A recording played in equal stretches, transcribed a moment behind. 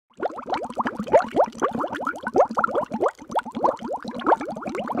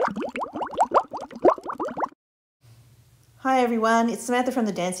Hi everyone, it's Samantha from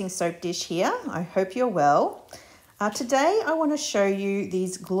the Dancing Soap Dish here. I hope you're well. Today I want to show you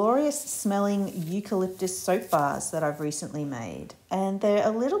these glorious smelling eucalyptus soap bars that I've recently made. And they're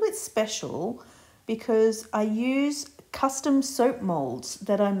a little bit special because I use custom soap molds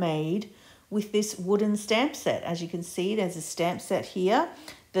that I made with this wooden stamp set. As you can see, there's a stamp set here.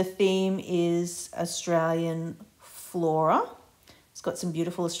 The theme is Australian flora. It's got some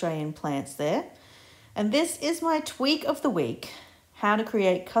beautiful Australian plants there. And this is my tweak of the week, how to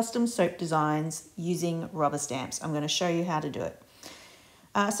create custom soap designs using rubber stamps. I'm going to show you how to do it.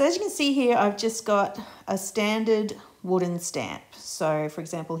 So as you can see here, I've just got a standard wooden stamp. So for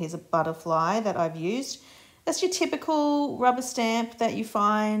example, here's a butterfly that I've used. That's your typical rubber stamp that you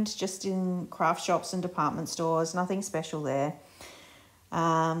find just in craft shops and department stores, nothing special there.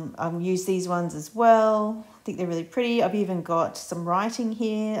 I've used these ones as well. I think they're really pretty. I've even got some writing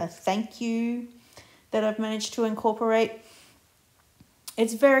here, a thank you that I've managed to incorporate.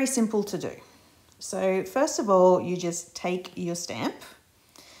 It's very simple to do. So first of all, you just take your stamp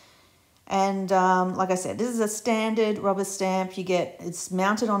and like I said, this is a standard rubber stamp. It's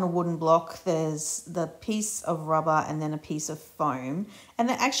mounted on a wooden block. There's the piece of rubber and then a piece of foam, and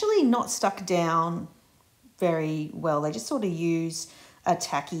they're actually not stuck down very well. They just sort of use a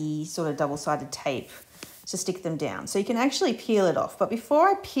tacky sort of double-sided tape to stick them down. So you can actually peel it off. But before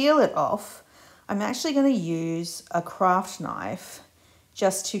I peel it off, I'm actually going to use a craft knife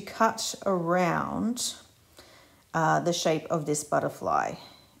just to cut around the shape of this butterfly.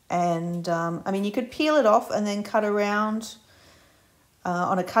 And I mean, you could peel it off and then cut around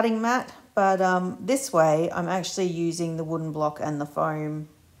on a cutting mat, but this way I'm actually using the wooden block and the foam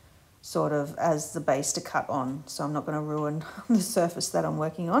sort of as the base to cut on, so I'm not going to ruin the surface that I'm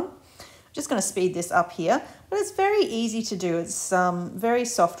working on. Just going to speed this up here, but it's very easy to do. It's very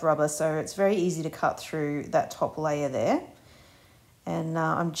soft rubber, so it's very easy to cut through that top layer there. And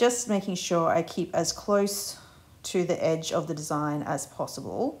I'm just making sure I keep as close to the edge of the design as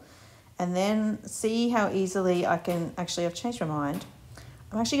possible. And then see how easily I can, actually I've changed my mind.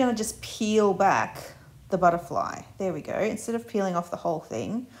 I'm actually going to just peel back the butterfly. There we go. Instead of peeling off the whole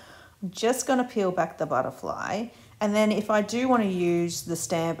thing, I'm just going to peel back the butterfly. And then if I do want to use the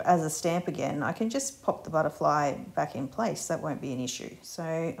stamp as a stamp again, I can just pop the butterfly back in place. That won't be an issue. So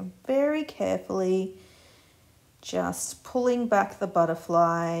I'm very carefully just pulling back the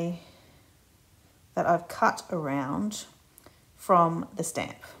butterfly that I've cut around from the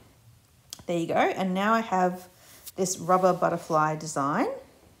stamp. There you go. And now I have this rubber butterfly design.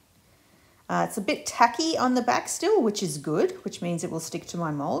 It's a bit tacky on the back still, which is good, which means it will stick to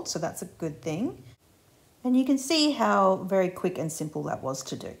my mold. So that's a good thing. And you can see how very quick and simple that was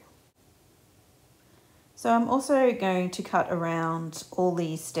to do. So I'm also going to cut around all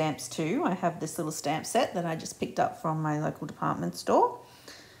these stamps too. I have this little stamp set that I just picked up from my local department store.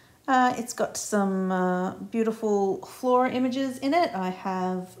 It's got some beautiful flora images in it. I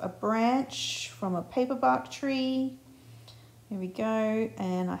have a branch from a paperbark tree. Here we go.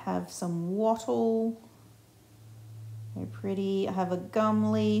 And I have some wattle. Very pretty. I have a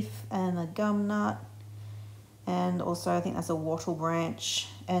gum leaf and a gum nut. And also I think that's a wattle branch,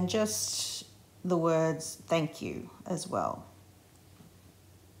 and just the words thank you as well.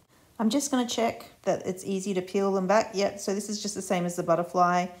 I'm just going to check that it's easy to peel them back. Yep, so this is just the same as the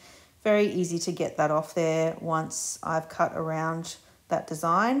butterfly. Very easy to get that off there once I've cut around that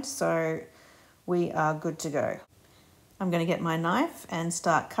design. So we are good to go. I'm going to get my knife and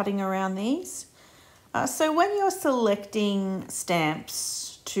start cutting around these. So when you're selecting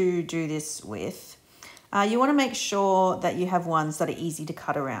stamps to do this with, you want to make sure that you have ones that are easy to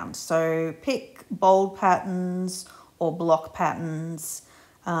cut around. So pick bold patterns or block patterns.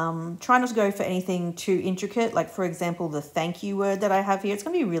 Try not to go for anything too intricate. Like for example, the thank you word that I have here, it's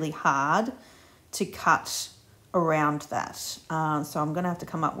going to be really hard to cut around that. So I'm going to have to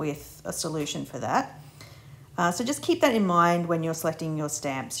come up with a solution for that. So just keep that in mind when you're selecting your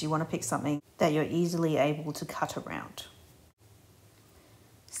stamps. You want to pick something that you're easily able to cut around.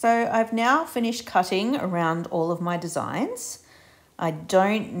 So I've now finished cutting around all of my designs. I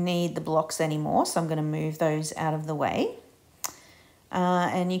don't need the blocks anymore, so I'm going to move those out of the way.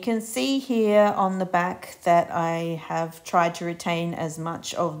 And you can see here on the back that I have tried to retain as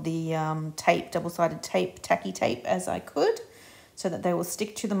much of the tape, double-sided tape, tacky tape as I could, so that they will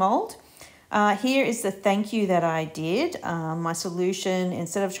stick to the mold. Here is the thank you that I did. My solution,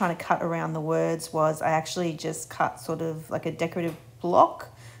 instead of trying to cut around the words, was I actually just cut sort of like a decorative block,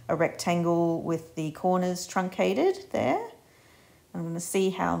 a rectangle with the corners truncated there. I'm going to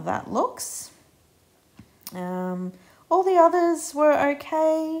see how that looks. All the others were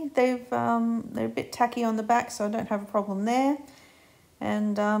okay. They're a bit tacky on the back, so I don't have a problem there.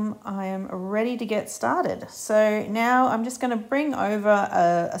 And I am ready to get started. So now I'm just going to bring over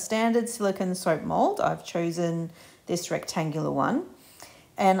a standard silicone soap mold. I've chosen this rectangular one.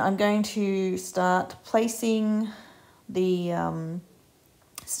 And I'm going to start placing the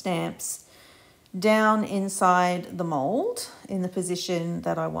stamps down inside the mold in the position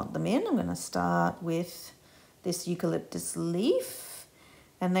that I want them in. I'm going to start with this eucalyptus leaf,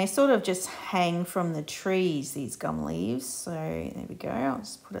 and they sort of just hang from the trees, these gum leaves. So there we go, I'll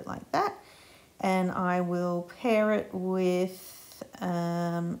just put it like that. And I will pair it with,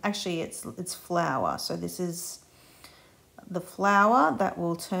 actually it's flower. So this is the flower that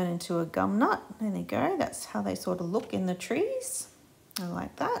will turn into a gum nut. There you go, that's how they sort of look in the trees. I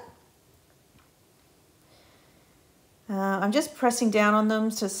like that. I'm just pressing down on them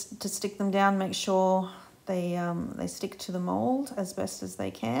to stick them down, make sure they stick to the mold as best as they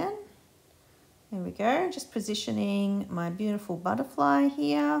can. There we go, just positioning my beautiful butterfly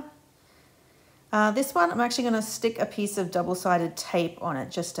here. This one, I'm actually going to stick a piece of double-sided tape on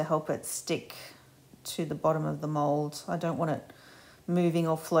it just to help it stick to the bottom of the mold. I don't want it moving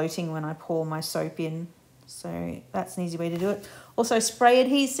or floating when I pour my soap in. So that's an easy way to do it. Also spray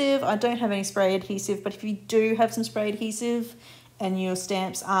adhesive. I don't have any spray adhesive, but if you do have some spray adhesive and your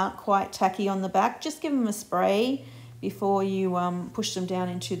stamps aren't quite tacky on the back, just give them a spray before you push them down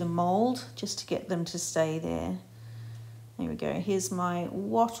into the mold, just to get them to stay there. There we go. Here's my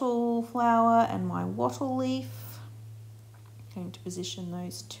wattle flower and my wattle leaf. I'm going to position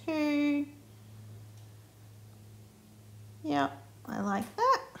those two. Yeah, I like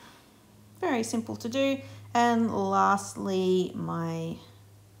that. Very simple to do. And lastly, my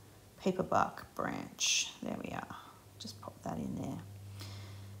paper bark branch. There we are. Just pop that in there.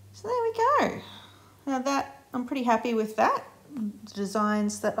 So there we go. Now that, I'm pretty happy with that. The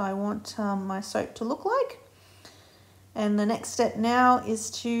designs that I want my soap to look like. And the next step now is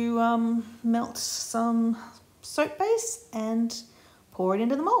to melt some soap base and pour it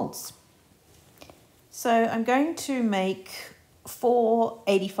into the molds. So I'm going to make 4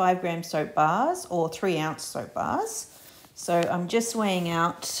 85-gram soap bars or 3-ounce soap bars. So I'm just weighing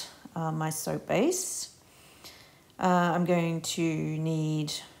out my soap base. I'm going to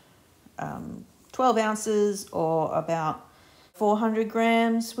need 12 ounces or about 400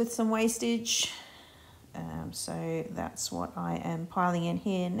 grams with some wastage. So that's what I am piling in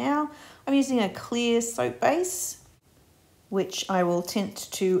here now. I'm using a clear soap base, which I will tint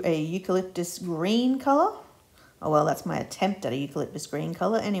to a eucalyptus green colour. Oh, well, that's my attempt at a eucalyptus green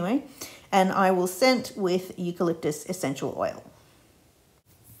colour anyway. And I will scent with eucalyptus essential oil.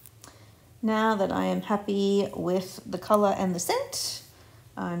 Now that I am happy with the colour and the scent,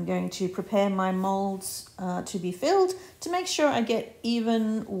 I'm going to prepare my moulds to be filled. To make sure I get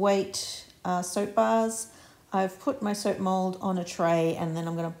even weight soap bars, I've put my soap mould on a tray, and then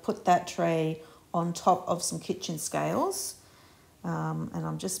I'm going to put that tray on top of some kitchen scales. And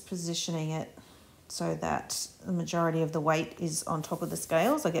I'm just positioning it so that the majority of the weight is on top of the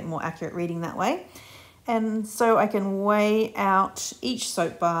scales. I get more accurate reading that way. And so I can weigh out each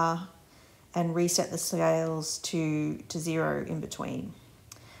soap bar and reset the scales to 0 in between.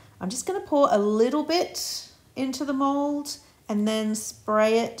 I'm just going to pour a little bit into the mold and then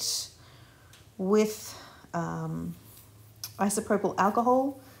spray it with isopropyl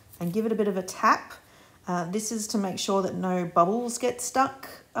alcohol and give it a bit of a tap. This is to make sure that no bubbles get stuck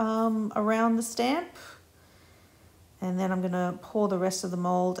around the stamp. And then I'm going to pour the rest of the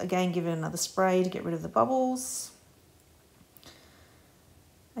mold, again give it another spray to get rid of the bubbles.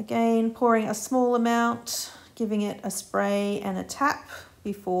 Again, pouring a small amount, giving it a spray and a tap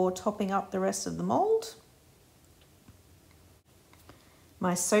before topping up the rest of the mold.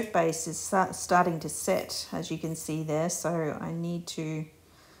 My soap base is starting to set, as you can see there, so I need to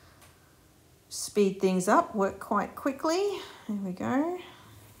speed things up, work quite quickly. There we go.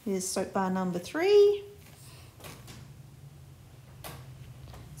 Here's soap bar number 3.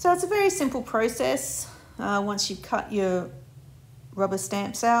 So it's a very simple process once you've cut your rubber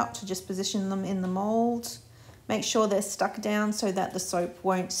stamps out, to just position them in the mold. Make sure they're stuck down so that the soap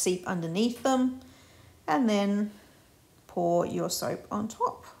won't seep underneath them, and then pour your soap on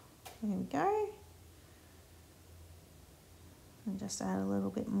top. There we go. And just add a little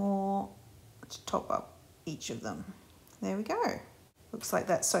bit more to top up each of them. There we go. Looks like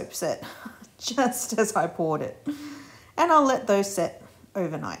that soap set just as I poured it. And I'll let those set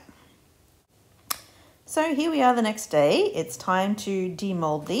overnight. So here we are the next day. It's time to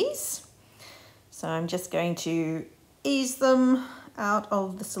demold these. So I'm just going to ease them out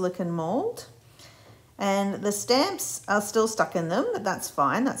of the silicone mould. And the stamps are still stuck in them, but that's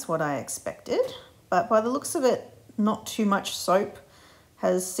fine. That's what I expected. But by the looks of it, not too much soap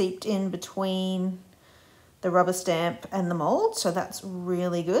has seeped in between the rubber stamp and the mould, so that's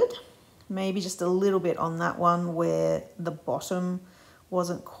really good. Maybe just a little bit on that one where the bottom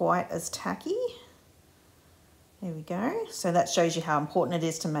wasn't quite as tacky. There we go. So that shows you how important it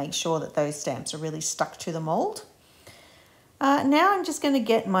is to make sure that those stamps are really stuck to the mould. Now I'm just going to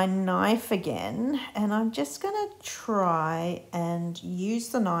get my knife again, and I'm just going to try and use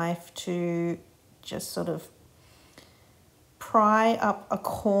the knife to just sort of pry up a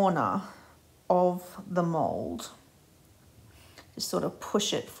corner of the mould. Just sort of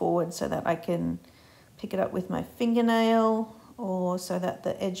push it forward so that I can pick it up with my fingernail, or so that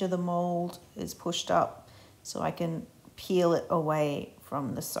the edge of the mould is pushed up so I can peel it away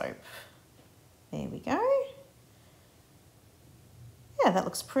from the soap. There we go. Yeah, that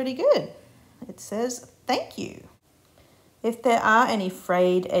looks pretty good. It says thank you. If there are any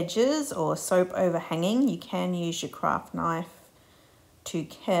frayed edges or soap overhanging, you can use your craft knife to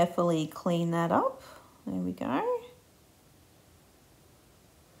carefully clean that up. There we go.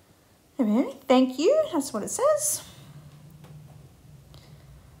 There we go. Thank you, that's what it says.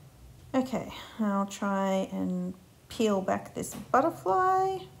 Okay, I'll try and peel back this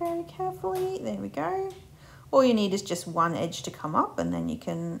butterfly very carefully. There we go. All you need is just one edge to come up, and then you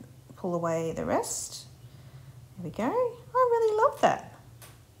can pull away the rest. There we go. I really love that.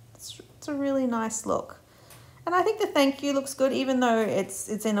 It's a really nice look. And I think the thank you looks good, even though it's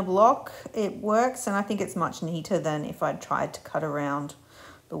in a block, it works, and I think it's much neater than if I'd tried to cut around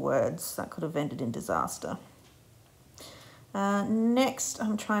the words. That could have ended in disaster. Next,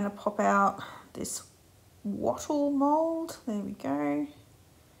 I'm trying to pop out this wattle mould. There we go.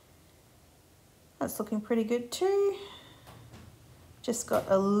 That's looking pretty good too. Just got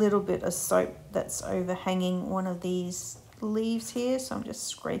a little bit of soap that's overhanging one of these leaves here, so I'm just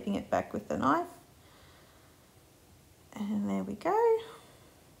scraping it back with the knife. And there we go.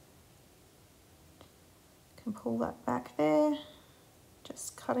 Can pull that back there.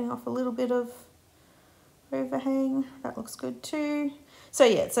 Just cutting off a little bit of overhang. That looks good too. So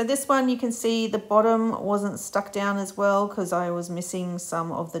yeah, so this one you can see the bottom wasn't stuck down as well because I was missing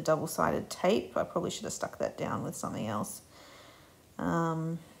some of the double-sided tape. I probably should have stuck that down with something else.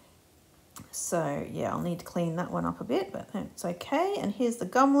 So yeah, I'll need to clean that one up a bit, but it's okay. And here's the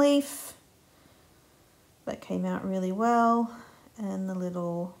gum leaf. That came out really well. And the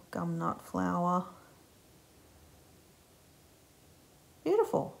little gum nut flower.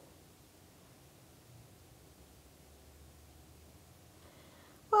 Beautiful.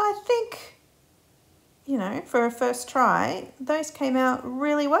 Well, I think, you know, for a first try, those came out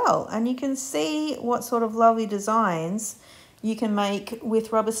really well. And you can see what sort of lovely designs you can make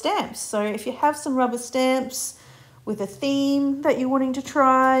with rubber stamps. So if you have some rubber stamps with a theme that you're wanting to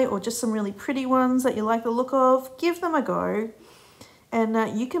try, or just some really pretty ones that you like the look of, give them a go.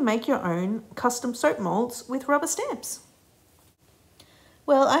 And you can make your own custom soap molds with rubber stamps.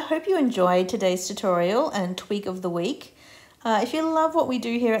 Well, I hope you enjoyed today's tutorial and tweak of the week. If you love what we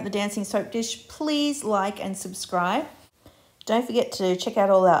do here at the Dancing Soap Dish, please like and subscribe. Don't forget to check out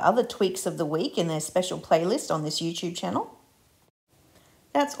all our other tweaks of the week in their special playlist on this YouTube channel.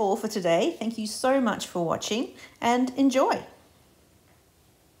 That's all for today. Thank you so much for watching and enjoy.